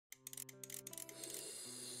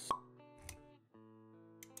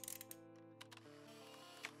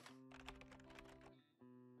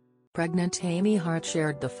pregnant Amy Hart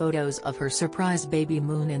shared the photos of her surprise baby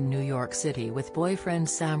Moon in New York City with boyfriend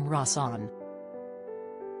Sam Rosson.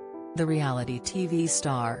 The reality TV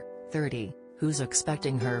star, 30, who's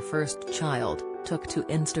expecting her first child, took to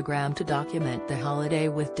Instagram to document the holiday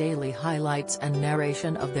with daily highlights and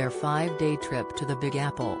narration of their 5-day trip to the Big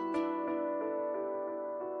Apple.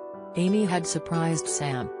 Amy had surprised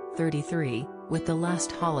Sam, 33, with the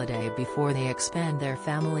last holiday before they expand their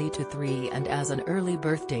family to 3 and as an early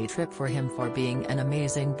birthday trip for him for being an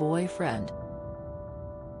amazing boyfriend.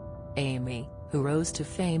 Amy, who rose to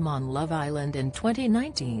fame on Love Island in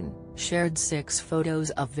 2019, shared 6 photos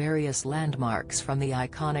of various landmarks from the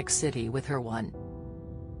iconic city with her 1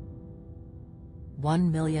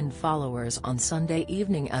 million followers on Sunday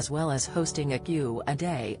evening, as well as hosting a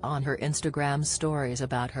Q&A on her Instagram stories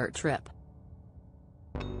about her trip.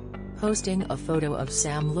 Posting a photo of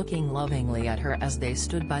Sam looking lovingly at her as they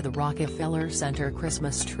stood by the Rockefeller Center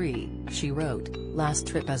Christmas tree, she wrote, "Last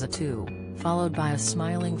trip as a 2, followed by a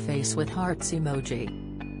smiling face with hearts emoji.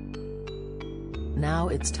 Now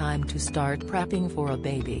it's time to start prepping for a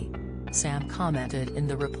baby." Sam commented in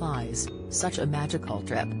the replies, "Such a magical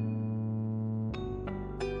trip.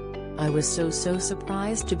 I was so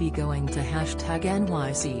surprised to be going to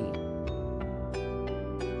 #NYC.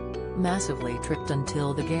 Massively tricked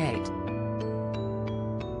until the gate.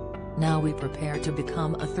 Now we prepare to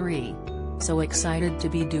become a 3. So excited to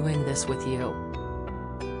be doing this with you."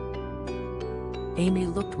 Amy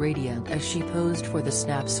looked radiant as she posed for the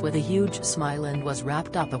snaps with a huge smile and was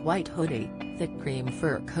wrapped up a white hoodie, thick cream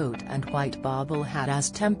fur coat and white bobble hat as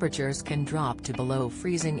temperatures can drop to below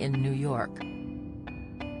freezing in New York.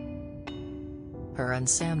 Her and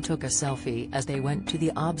Sam took a selfie as they went to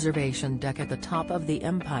the observation deck at the top of the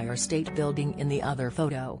Empire State Building in the other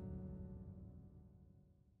photo.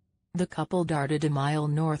 The couple darted a mile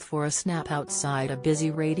north for a snap outside a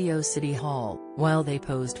busy Radio City Hall, while they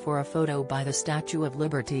posed for a photo by the Statue of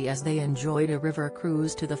Liberty as they enjoyed a river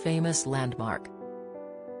cruise to the famous landmark.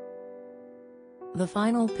 The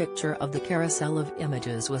final picture of the carousel of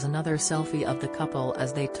images was another selfie of the couple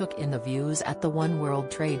as they took in the views at the One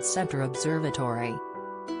World Trade Center Observatory.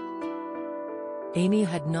 Amy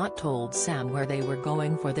had not told Sam where they were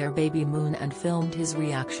going for their baby Moon and filmed his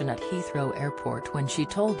reaction at Heathrow Airport when she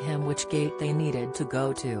told him which gate they needed to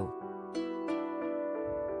go to.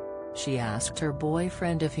 She asked her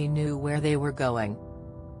boyfriend if he knew where they were going.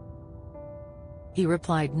 He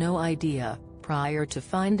replied no idea, prior to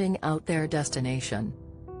finding out their destination.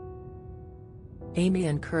 Amy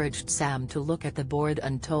encouraged Sam to look at the board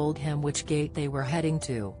and told him which gate they were heading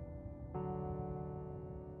to.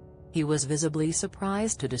 He was visibly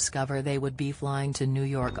surprised to discover they would be flying to New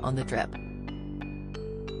York on the trip.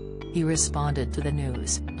 He responded to the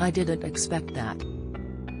news, "I didn't expect that."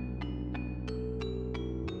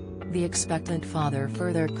 The expectant father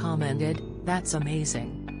further commented, "That's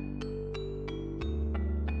amazing.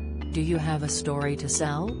 Do you have a story to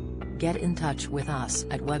sell? Get in touch with us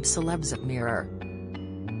at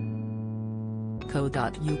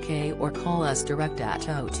webcelebs@mirror.co.uk or call us direct at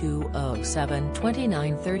 0207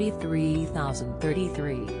 29 33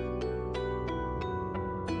 033.